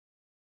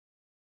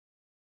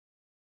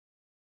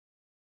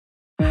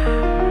I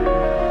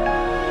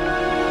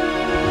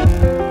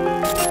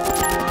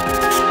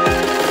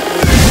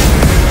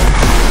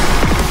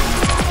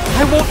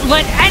won't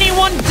let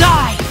anyone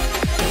die!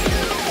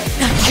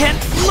 I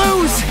can't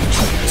lose!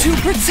 To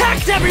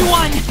protect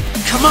everyone!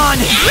 Come on,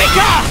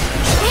 Rika!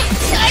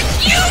 I'm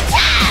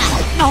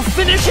Yuta! I'll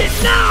finish it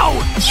now!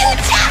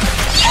 Yuta!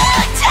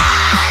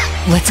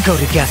 Yuta! Let's go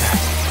together.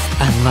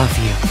 I love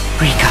you,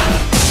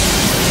 Rika.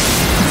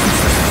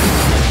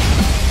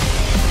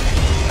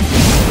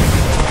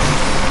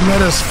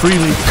 Let us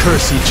freely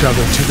curse each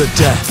other to the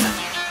death.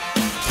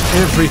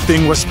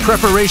 Everything was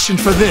preparation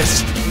for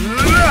this.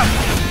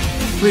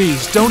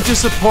 Please, don't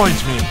disappoint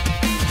me.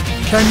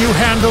 Can you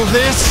handle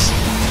this?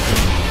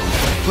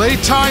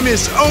 Playtime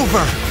is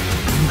over.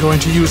 I'm going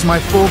to use my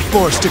full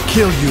force to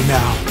kill you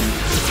now.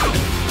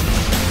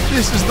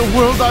 This is the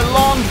world I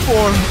longed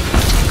for,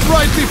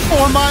 right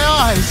before my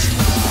eyes.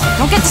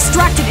 Don't get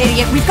distracted,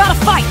 idiot. We've got to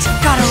fight.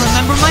 Gotta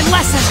remember my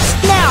lessons.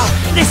 Now,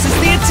 this is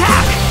the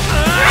attack.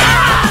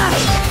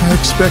 I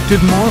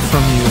expected more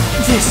from you.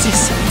 This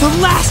is the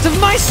last of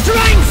my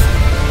strength!